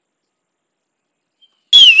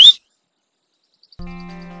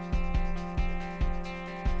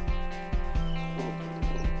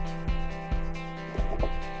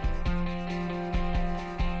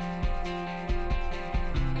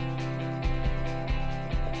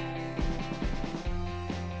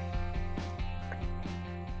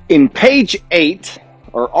In page 8,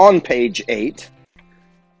 or on page 8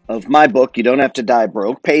 of my book, You Don't Have to Die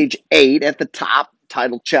Broke, page 8 at the top,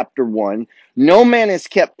 titled Chapter 1, no man is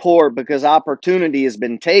kept poor because opportunity has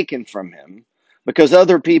been taken from him, because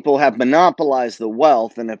other people have monopolized the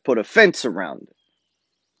wealth and have put a fence around it.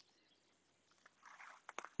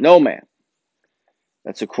 No man.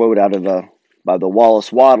 That's a quote by the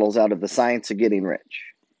Wallace Wattles out of The Science of Getting Rich.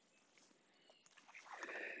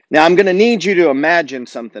 Now, I'm going to need you to imagine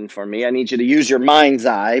something for me. I need you to use your mind's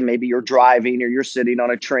eye. Maybe you're driving or you're sitting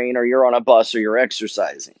on a train or you're on a bus or you're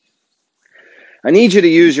exercising. I need you to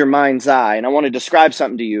use your mind's eye, and I want to describe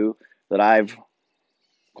something to you that I've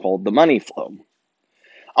called the money flow.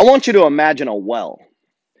 I want you to imagine a well.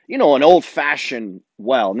 You know, an old-fashioned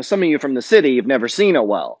well. Now, some of you from the city have never seen a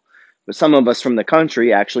well, but some of us from the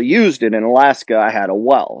country actually used it. In Alaska, I had a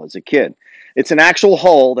well as a kid. It's an actual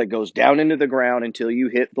hole that goes down into the ground until you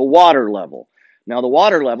hit the water level. Now, the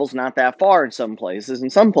water level's not that far in some places. In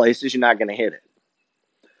some places, you're not going to hit it.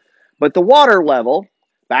 But the water level,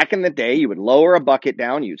 back in the day, you would lower a bucket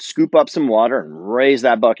down, you'd scoop up some water, and raise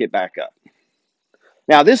that bucket back up.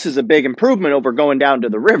 Now, this is a big improvement over going down to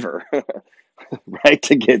the river, right,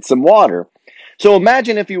 to get some water. So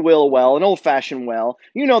imagine, if you will, a well, an old-fashioned well.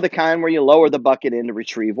 You know, the kind where you lower the bucket in to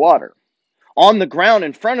retrieve water. On the ground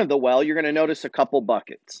in front of the well, you're going to notice a couple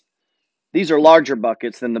buckets. These are larger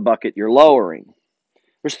buckets than the bucket you're lowering.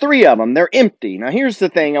 There's 3 of them. They're empty. Now, here's the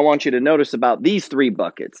thing I want you to notice about these 3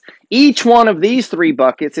 buckets. Each one of these 3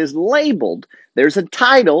 buckets is labeled. There's a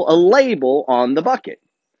title, a label on the bucket,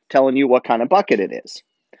 telling you what kind of bucket it is.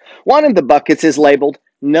 One of the buckets is labeled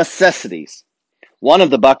necessities. One of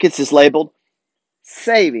the buckets is labeled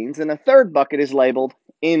savings, and a third bucket is labeled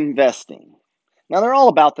investing. Now, they're all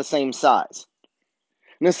about the same size.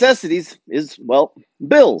 Necessities is, well,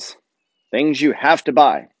 bills, things you have to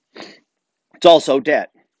buy. It's also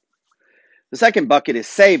debt. The second bucket is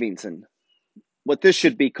savings, and what this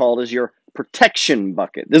should be called is your protection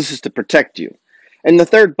bucket. This is to protect you. And the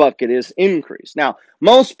third bucket is increase. Now,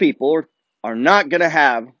 most people are not going to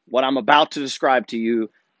have what I'm about to describe to you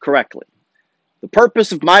correctly. The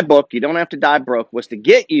purpose of my book, You Don't Have to Die Broke, was to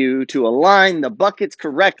get you to align the buckets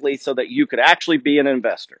correctly so that you could actually be an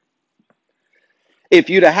investor. If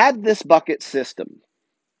you'd have had this bucket system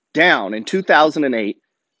down in 2008,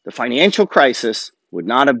 the financial crisis would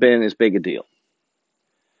not have been as big a deal.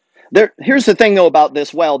 Here's the thing, though, about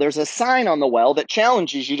this well. There's a sign on the well that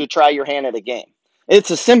challenges you to try your hand at a game. It's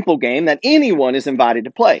a simple game that anyone is invited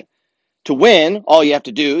to play. To win, all you have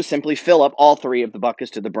to do is simply fill up all 3 of the buckets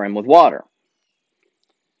to the brim with water.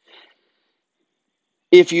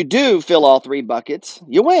 If you do fill all 3 buckets,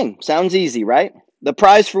 you win. Sounds easy, right? The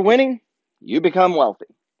prize for winning? You become wealthy.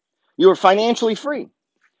 You are financially free.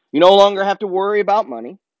 You no longer have to worry about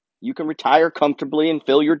money. You can retire comfortably and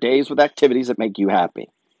fill your days with activities that make you happy.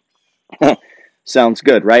 Sounds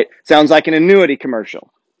good, right? Sounds like an annuity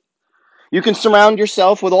commercial. You can surround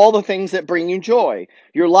yourself with all the things that bring you joy.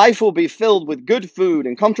 Your life will be filled with good food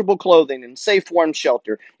and comfortable clothing and safe, warm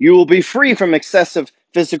shelter. You will be free from excessive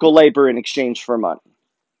physical labor in exchange for money.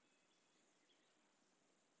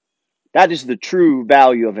 That is the true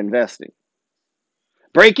value of investing.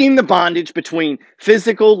 Breaking the bondage between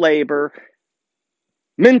physical labor,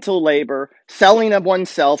 mental labor, selling of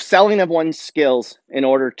oneself, selling of one's skills in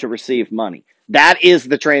order to receive money. That is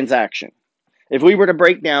the transaction. If we were to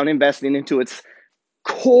break down investing into its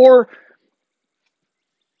core,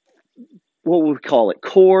 what would we call it?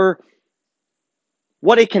 Core,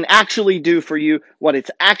 what it can actually do for you, what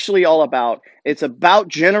it's actually all about. It's about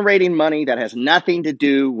generating money that has nothing to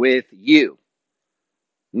do with you.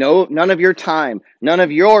 No, none of your time, none of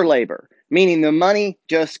your labor, meaning the money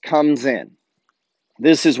just comes in.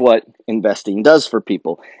 This is what investing does for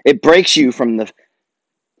people. It breaks you from the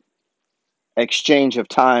exchange of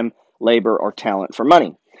time, labor, or talent for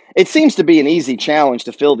money. It seems to be an easy challenge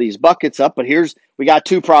to fill these buckets up, but we got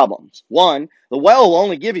 2 problems. One, the well will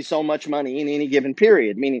only give you so much money in any given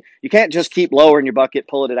period, meaning you can't just keep lowering your bucket,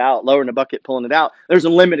 pulling it out, lowering the bucket, pulling it out. There's a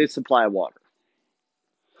limited supply of water.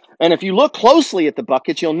 And if you look closely at the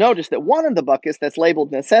buckets, you'll notice that one of the buckets that's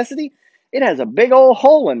labeled necessity, it has a big old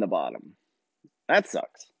hole in the bottom. That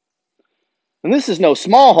sucks. And this is no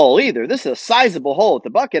small hole either. This is a sizable hole at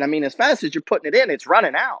the bucket. I mean, as fast as you're putting it in, it's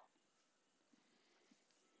running out.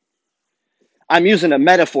 I'm using a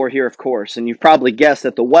metaphor here, of course, and you've probably guessed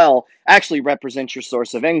that the well actually represents your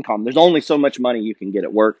source of income. There's only so much money you can get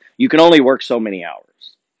at work. You can only work so many hours.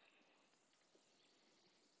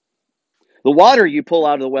 The water you pull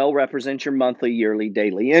out of the well represents your monthly, yearly,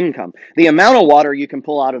 daily income. The amount of water you can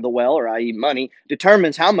pull out of the well, or i.e. money,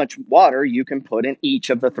 determines how much water you can put in each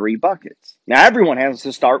of the three buckets. Now, everyone has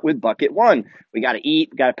to start with bucket one. We got to eat,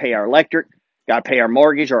 we got to pay our electric, got to pay our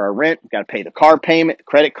mortgage or our rent, got to pay the car payment,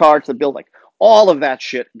 credit cards, the bill, like all of that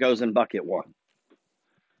shit goes in bucket one.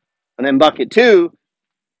 And then bucket two,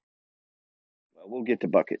 well, we'll get to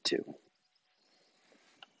bucket two.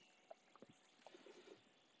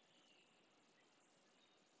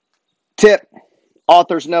 Tip,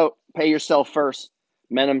 author's note, pay yourself first.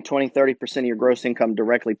 Minimum 20-30% of your gross income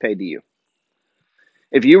directly paid to you.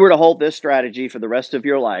 If you were to hold this strategy for the rest of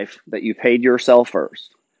your life, that you paid yourself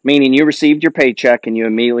first, meaning you received your paycheck and you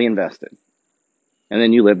immediately invested, and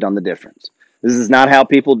then you lived on the difference. This is not how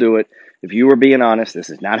people do it. If you were being honest,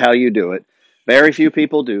 this is not how you do it. Very few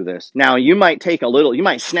people do this. Now, you might take a little, you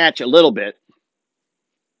might snatch a little bit,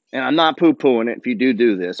 and I'm not poo-pooing it if you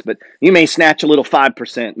do this, but you may snatch a little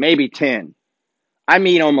 5%, maybe 10. I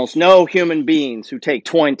meet almost no human beings who take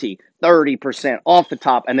 20, 30% off the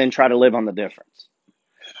top and then try to live on the difference.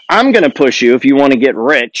 I'm going to push you if you want to get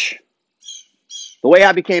rich. The way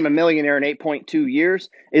I became a millionaire in 8.2 years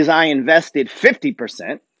is I invested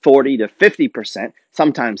 50%, 40 to 50%,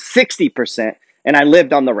 sometimes 60%, and I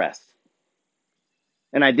lived on the rest.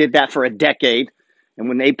 And I did that for a decade. And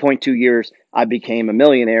when 8.2 years, I became a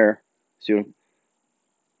millionaire through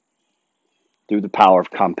the power of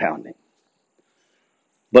compounding.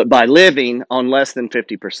 But by living on less than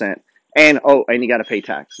 50%, and you got to pay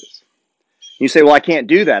taxes. You say, well, I can't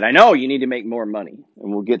do that. I know you need to make more money,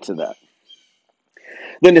 and we'll get to that.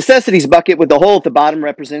 The necessities bucket with the hole at the bottom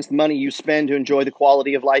represents the money you spend to enjoy the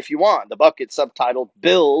quality of life you want. The bucket subtitled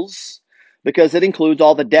bills because it includes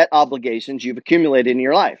all the debt obligations you've accumulated in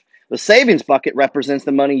your life. The savings bucket represents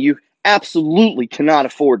the money you absolutely cannot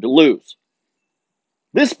afford to lose.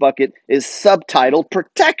 This bucket is subtitled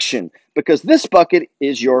protection because this bucket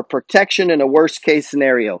is your protection in a worst case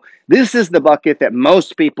scenario. This is the bucket that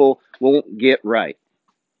most people won't get right.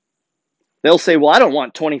 They'll say, well, I don't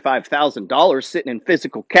want $25,000 sitting in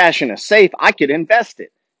physical cash in a safe. I could invest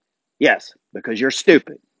it. Yes, because you're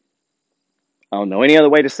stupid. I don't know any other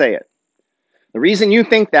way to say it. The reason you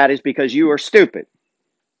think that is because you are stupid.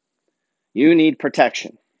 You need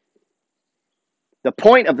protection. The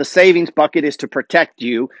point of the savings bucket is to protect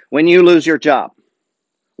you when you lose your job,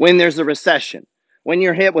 when there's a recession, when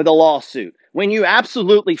you're hit with a lawsuit, when you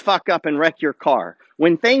absolutely fuck up and wreck your car,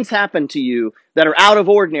 when things happen to you that are out of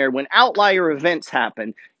ordinary, when outlier events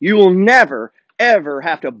happen, you will never, ever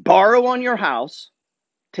have to borrow on your house,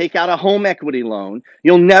 take out a home equity loan.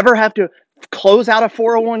 You'll never have to close out a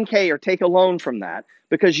 401k or take a loan from that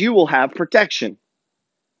because you will have protection.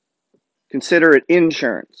 Consider it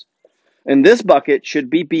insurance. And this bucket should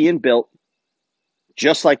be being built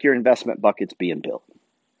just like your investment bucket's being built.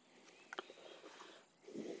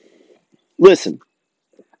 Listen,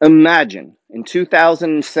 imagine in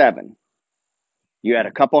 2007, you had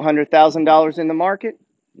a couple $100,000 in the market.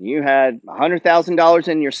 You had $100,000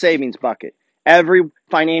 in your savings bucket. Every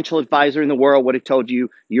financial advisor in the world would have told you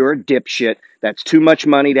you're a dipshit. That's too much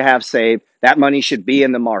money to have saved. That money should be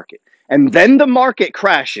in the market. And then the market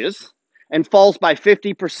crashes and falls by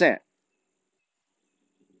 50%.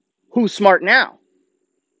 Who's smart now?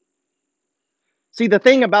 See, the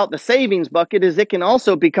thing about the savings bucket is it can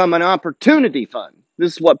also become an opportunity fund.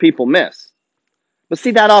 This is what people miss. But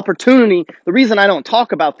see, that opportunity, the reason I don't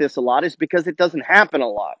talk about this a lot is because it doesn't happen a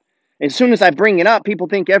lot. As soon as I bring it up, people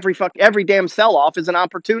think every damn sell-off is an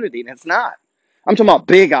opportunity, and it's not. I'm talking about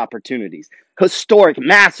big opportunities, historic,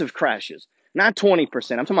 massive crashes. Not 20%,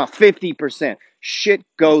 I'm talking about 50%. Shit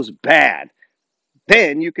goes bad.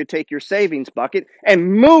 Then you could take your savings bucket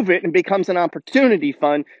and move it and becomes an opportunity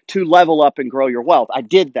fund to level up and grow your wealth. I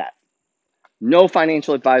did that. No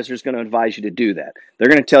financial advisor is going to advise you to do that. They're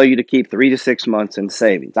going to tell you to keep 3 to 6 months in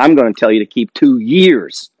savings. I'm going to tell you to keep 2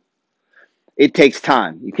 years. It takes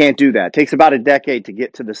time. You can't do that. It takes about a decade to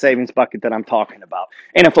get to the savings bucket that I'm talking about.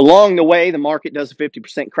 And if along the way the market does a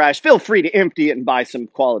 50% crash, feel free to empty it and buy some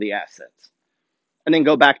quality assets. And then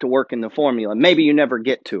go back to working the formula. Maybe you never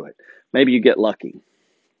get to it. Maybe you get lucky.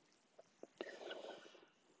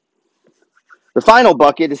 The final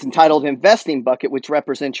bucket is entitled Investing Bucket, which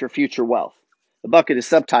represents your future wealth. The bucket is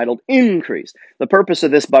subtitled Increase. The purpose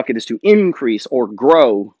of this bucket is to increase or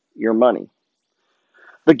grow your money.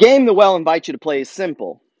 The game the well invites you to play is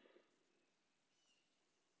simple.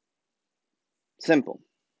 Simple.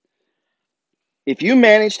 If you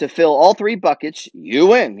manage to fill all three buckets, you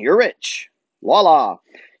win. You're rich. Voila.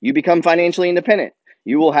 You become financially independent.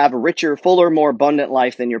 You will have a richer, fuller, more abundant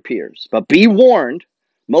life than your peers. But be warned,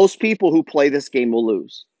 most people who play this game will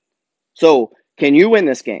lose. So, can you win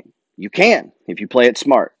this game? You can if you play it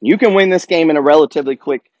smart. You can win this game in a relatively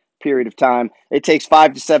quick period of time. It takes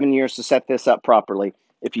 5 to 7 years to set this up properly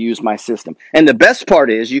if you use my system. And the best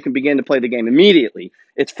part is you can begin to play the game immediately.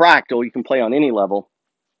 It's fractal. You can play on any level,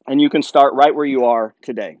 and you can start right where you are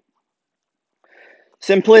today.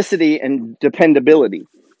 Simplicity and dependability.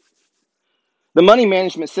 The money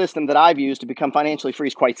management system that I've used to become financially free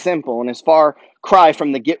is quite simple and is far cry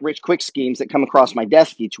from the get-rich-quick schemes that come across my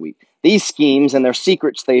desk each week. These schemes and their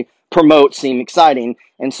secrets they promote seem exciting,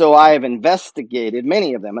 and so I have investigated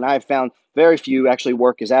many of them, and I have found very few actually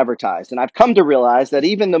work as advertised. And I've come to realize that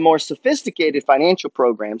even the more sophisticated financial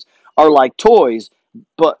programs are like toys,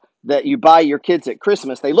 but that you buy your kids at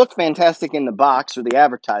Christmas. They look fantastic in the box or the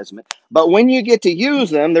advertisement, but when you get to use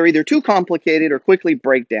them, they're either too complicated or quickly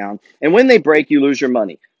break down. And when they break, you lose your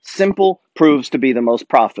money. Simple proves to be the most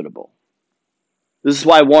profitable. This is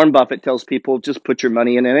why Warren Buffett tells people just put your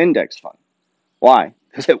money in an index fund. Why?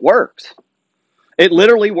 Because it works. It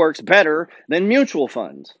literally works better than mutual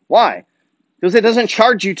funds. Why? Because it doesn't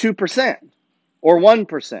charge you 2% or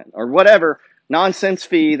 1% or whatever nonsense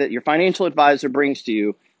fee that your financial advisor brings to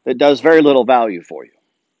you that does very little value for you.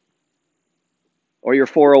 Or your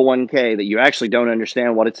 401k that you actually don't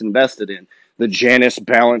understand what it's invested in. The Janus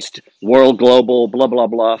Balanced World Global blah, blah,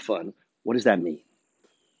 blah fund. What does that mean?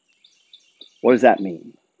 What does that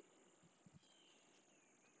mean?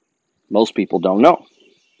 Most people don't know.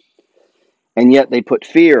 And yet they put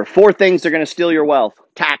fear. 4 things that are going to steal your wealth.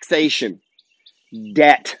 Taxation.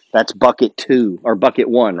 Debt. That's bucket 2 or bucket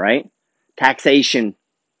 1, right? Taxation.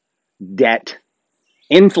 Debt.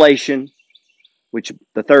 Inflation, which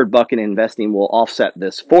the third bucket in investing will offset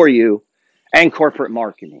this for you. And corporate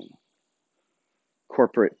marketing.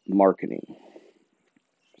 Corporate marketing.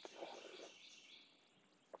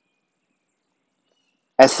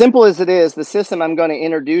 As simple as it is, the system I'm going to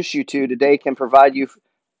introduce you to today can provide you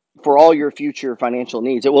for all your future financial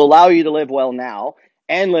needs. It will allow you to live well now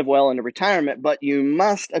and live well into retirement, but you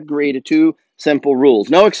must agree to 2 simple rules.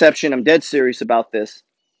 No exception. I'm dead serious about this.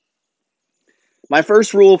 My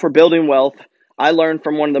first rule for building wealth, I learned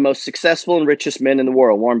from one of the most successful and richest men in the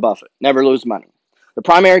world, Warren Buffett. Never lose money. The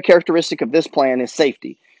primary characteristic of this plan is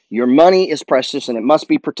safety. Your money is precious and it must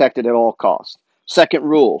be protected at all costs. Second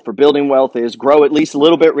rule for building wealth is grow at least a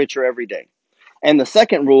little bit richer every day. And the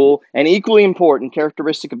second rule, and equally important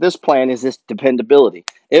characteristic of this plan, is this dependability.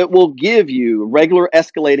 It will give you regular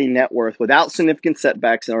escalating net worth without significant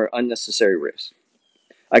setbacks or unnecessary risks.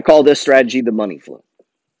 I call this strategy the money flow.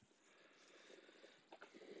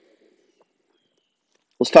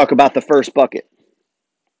 Let's talk about the first bucket.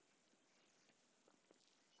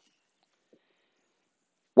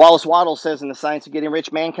 Wallace Waddles says in The Science of Getting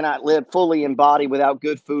Rich, man cannot live fully in body without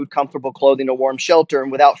good food, comfortable clothing, or warm shelter,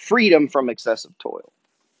 and without freedom from excessive toil.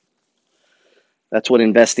 That's what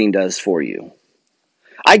investing does for you.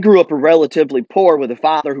 I grew up relatively poor with a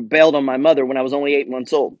father who bailed on my mother when I was only 8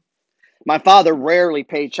 months old. My father rarely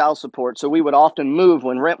paid child support, so we would often move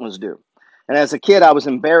when rent was due. And as a kid, I was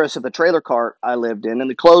embarrassed of the trailer park I lived in and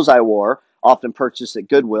the clothes I wore, often purchased at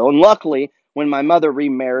Goodwill. And luckily, when my mother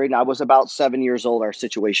remarried and I was about 7 years old, our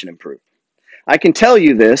situation improved. I can tell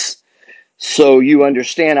you this so you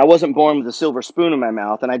understand. I wasn't born with a silver spoon in my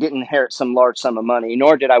mouth, and I didn't inherit some large sum of money,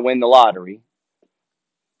 nor did I win the lottery.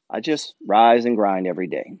 I just rise and grind every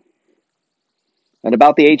day. At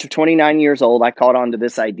about the age of 29 years old, I caught on to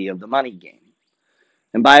this idea of the money game.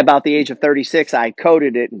 And by about the age of 36, I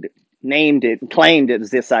coded it and named it and claimed it as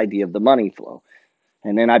this idea of the money flow.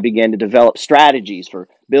 And then I began to develop strategies for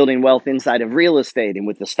building wealth inside of real estate and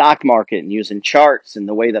with the stock market and using charts and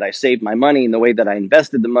the way that I saved my money and the way that I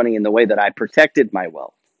invested the money and the way that I protected my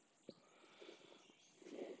wealth.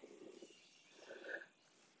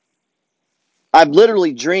 I've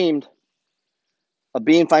literally dreamed of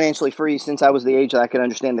being financially free since I was the age that I could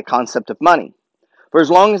understand the concept of money. For as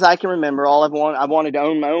long as I can remember, I wanted to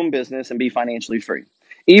own my own business and be financially free.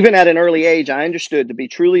 Even at an early age, I understood to be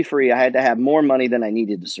truly free, I had to have more money than I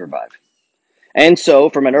needed to survive. And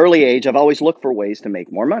so, from an early age, I've always looked for ways to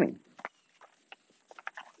make more money.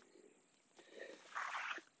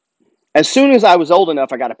 As soon as I was old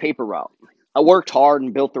enough, I got a paper route. I worked hard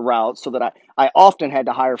and built the route so that I often had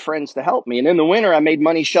to hire friends to help me. And in the winter, I made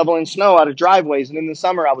money shoveling snow out of driveways. And in the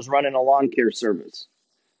summer, I was running a lawn care service.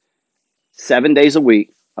 7 days a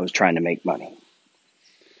week, I was trying to make money.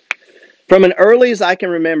 From an early as I can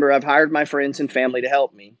remember, I've hired my friends and family to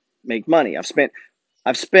help me make money. I've spent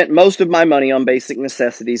most of my money on basic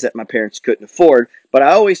necessities that my parents couldn't afford, but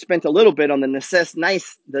I always spent a little bit on the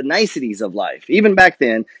niceties of life. Even back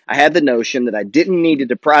then, I had the notion that I didn't need to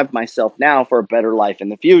deprive myself now for a better life in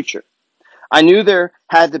the future. I knew there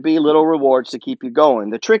had to be little rewards to keep you going.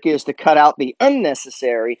 The trick is to cut out the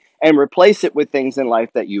unnecessary and replace it with things in life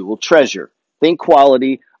that you will treasure. Think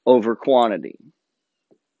quality over quantity.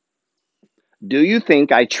 Do you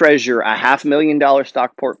think I treasure a $500,000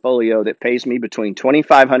 stock portfolio that pays me between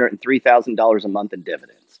 $2,500 and $3,000 a month in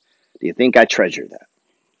dividends? Do you think I treasure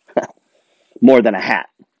that more than a hat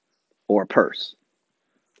or a purse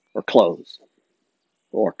or clothes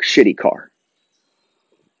or a shitty car?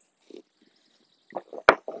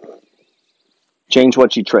 Change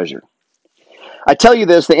what you treasure. I tell you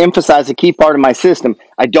this to emphasize a key part of my system.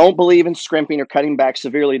 I don't believe in scrimping or cutting back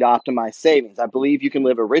severely to optimize savings. I believe you can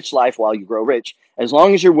live a rich life while you grow rich, as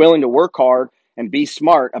long as you're willing to work hard and be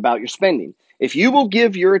smart about your spending. If you will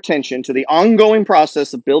give your attention to the ongoing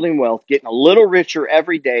process of building wealth, getting a little richer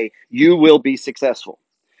every day, you will be successful.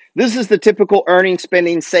 This is the typical earning,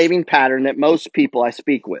 spending, saving pattern that most people I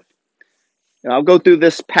speak with. And I'll go through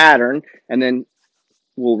this pattern and then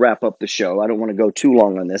we'll wrap up the show. I don't want to go too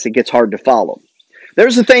long on this. It gets hard to follow.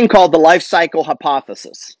 There's a thing called the life cycle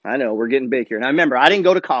hypothesis. I know we're getting big here. Now remember, I didn't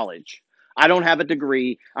go to college. I don't have a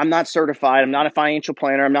degree. I'm not certified. I'm not a financial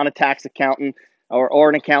planner. I'm not a tax accountant or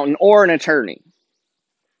an accountant or an attorney.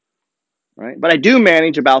 Right? But I do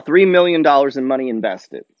manage about $3 million in money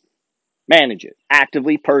invested. Manage it.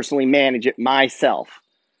 Actively, personally manage it myself.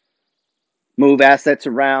 Move assets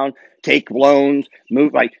around, take loans,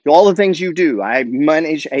 move like all the things you do. I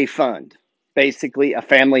manage a fund, basically a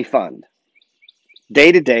family fund,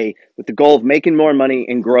 day to day with the goal of making more money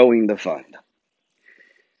and growing the fund.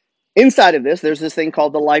 Inside of this, there's this thing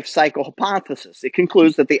called the life cycle hypothesis. It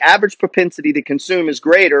concludes that the average propensity to consume is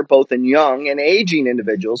greater both in young and aging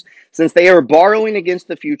individuals since they are borrowing against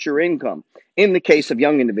the future income in the case of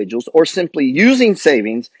young individuals or simply using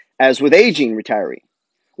savings as with aging retiree.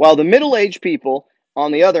 While the middle-aged people,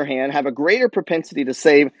 on the other hand, have a greater propensity to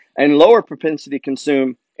save and lower propensity to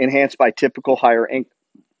consume enhanced by typical higher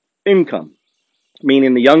income.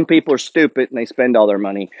 Meaning the young people are stupid and they spend all their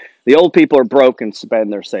money. The old people are broke and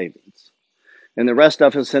spend their savings. And the rest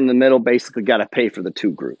of us in the middle basically got to pay for the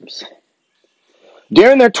two groups.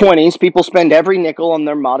 During their 20s, people spend every nickel on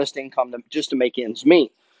their modest income just to make ends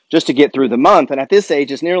meet, just to get through the month. And at this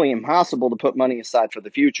age, it's nearly impossible to put money aside for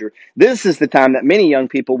the future. This is the time that many young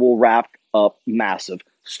people will wrap up massive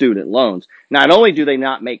student loans. Not only do they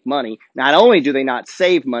not make money, not only do they not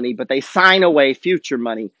save money, but they sign away future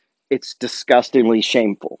money. It's disgustingly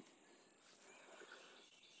shameful.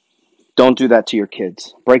 Don't do that to your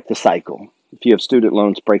kids. Break the cycle. If you have student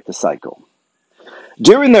loans, break the cycle.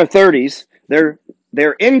 During their 30s,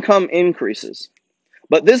 their income increases.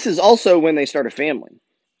 But this is also when they start a family.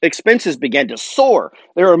 Expenses begin to soar.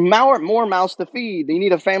 There are more mouths to feed. They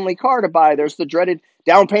need a family car to buy. There's the dreaded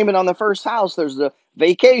down payment on the first house. There's the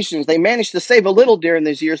vacations. They managed to save a little during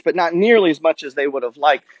these years, but not nearly as much as they would have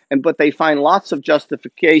liked. But they find lots of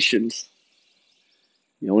justifications.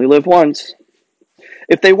 You only live once.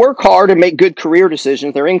 If they work hard and make good career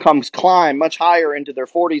decisions, their incomes climb much higher into their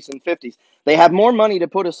 40s and 50s. They have more money to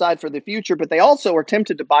put aside for the future, but they also are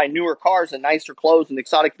tempted to buy newer cars and nicer clothes and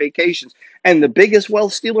exotic vacations. And the biggest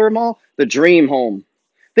wealth stealer of them all, the dream home.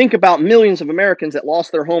 Think about millions of Americans that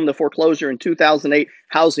lost their home to foreclosure in 2008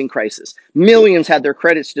 housing crisis. Millions had their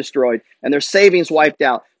credits destroyed and their savings wiped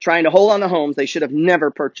out, trying to hold on to homes they should have never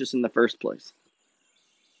purchased in the first place.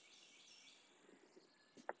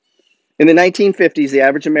 In the 1950s, the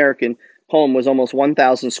average American home was almost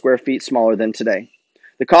 1,000 square feet smaller than today.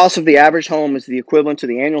 The cost of the average home is the equivalent to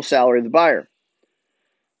the annual salary of the buyer.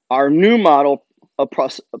 Our new model of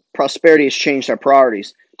prosperity has changed our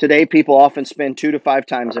priorities. Today, people often spend 2 to 5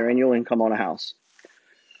 times their annual income on a house.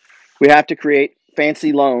 We have to create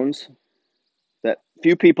fancy loans that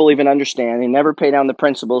few people even understand. They never pay down the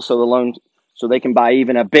principal so they can buy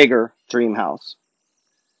even a bigger dream house.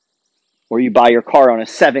 Or you buy your car on a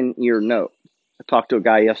 7-year note. I talked to a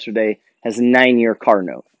guy yesterday, has a 9-year car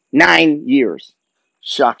note. 9 years.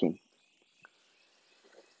 Shocking.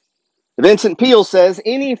 Vincent Peale says,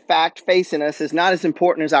 any fact facing us is not as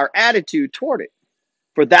important as our attitude toward it,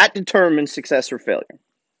 for that determines success or failure.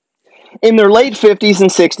 In their late 50s and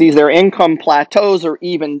 60s, their income plateaus or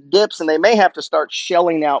even dips, and they may have to start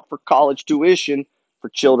shelling out for college tuition for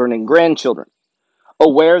children and grandchildren.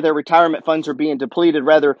 Aware their retirement funds are being depleted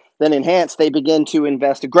rather than enhanced, they begin to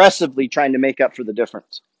invest aggressively, trying to make up for the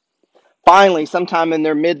difference. Finally, sometime in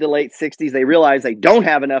their mid to late 60s, they realize they don't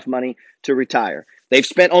have enough money to retire. They've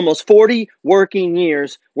spent almost 40 working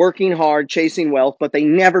years working hard, chasing wealth, but they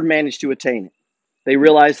never managed to attain it. They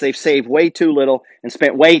realize they've saved way too little and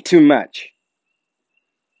spent way too much.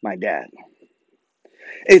 My dad.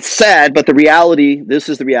 It's sad, but this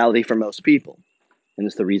is the reality for most people. And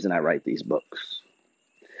it's the reason I write these books.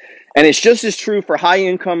 And it's just as true for high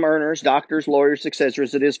income earners, doctors, lawyers, etc.,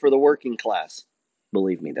 as it is for the working class.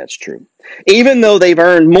 Believe me, that's true. Even though they've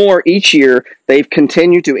earned more each year, they've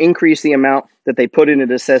continued to increase the amount that they put in a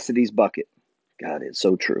necessities bucket. God, it's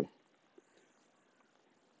so true.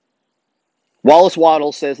 Wallace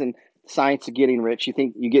Waddle says in Science of Getting Rich, you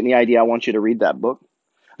think you getting the idea? I want you to read that book.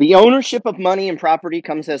 The ownership of money and property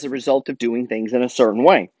comes as a result of doing things in a certain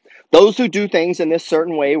way. Those who do things in this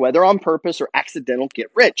certain way, whether on purpose or accidental, get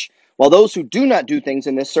rich, while those who do not do things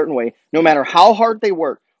in this certain way, no matter how hard they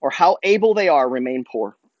work or how able they are, remain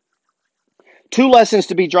poor. Two lessons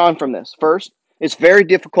to be drawn from this. First, it's very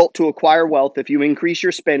difficult to acquire wealth if you increase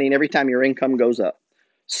your spending every time your income goes up.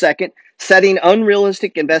 Second, setting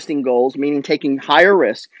unrealistic investing goals, meaning taking higher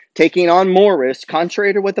risk, taking on more risk,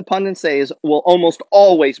 contrary to what the pundits say, will almost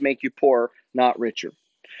always make you poorer, not richer.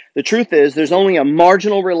 The truth is, there's only a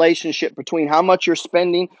marginal relationship between how much you're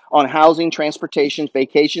spending on housing, transportation,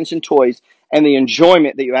 vacations, and toys, and the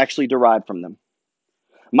enjoyment that you actually derive from them.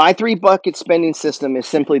 My three bucket spending system is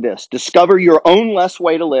simply this: discover your own less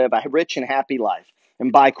way to live a rich and happy life.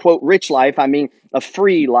 And by, quote, rich life, I mean a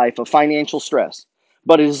free life of financial stress.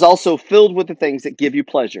 But it is also filled with the things that give you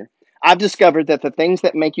pleasure. I've discovered that the things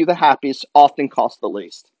that make you the happiest often cost the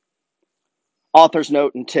least. Author's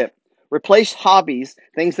note and tip: replace hobbies,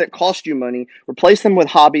 things that cost you money, replace them with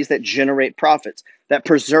hobbies that generate profits, that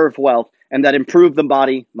preserve wealth, and that improve the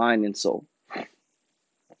body, mind, and soul.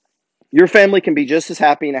 Your family can be just as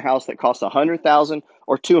happy in a house that costs $100,000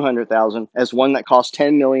 or $200,000 as one that costs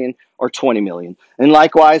 $10 million or $20 million. And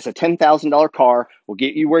likewise, a $10,000 car will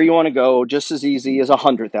get you where you want to go just as easy as a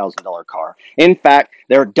 $100,000 car. In fact,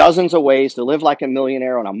 there are dozens of ways to live like a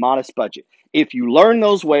millionaire on a modest budget. If you learn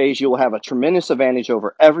those ways, you will have a tremendous advantage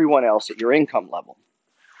over everyone else at your income level.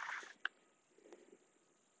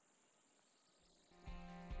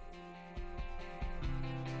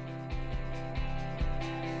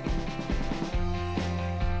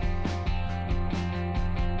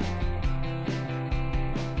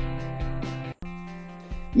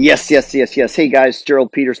 Yes, yes, yes, yes. Hey guys,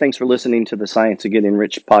 Gerald Peters. Thanks for listening to the Science of Getting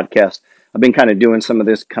Rich podcast. I've been kind of doing some of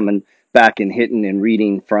this, coming back and hitting and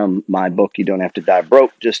reading from my book, You Don't Have to Die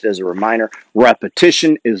Broke. Just as a reminder,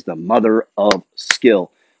 repetition is the mother of skill.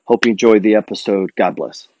 Hope you enjoyed the episode. God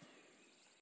bless.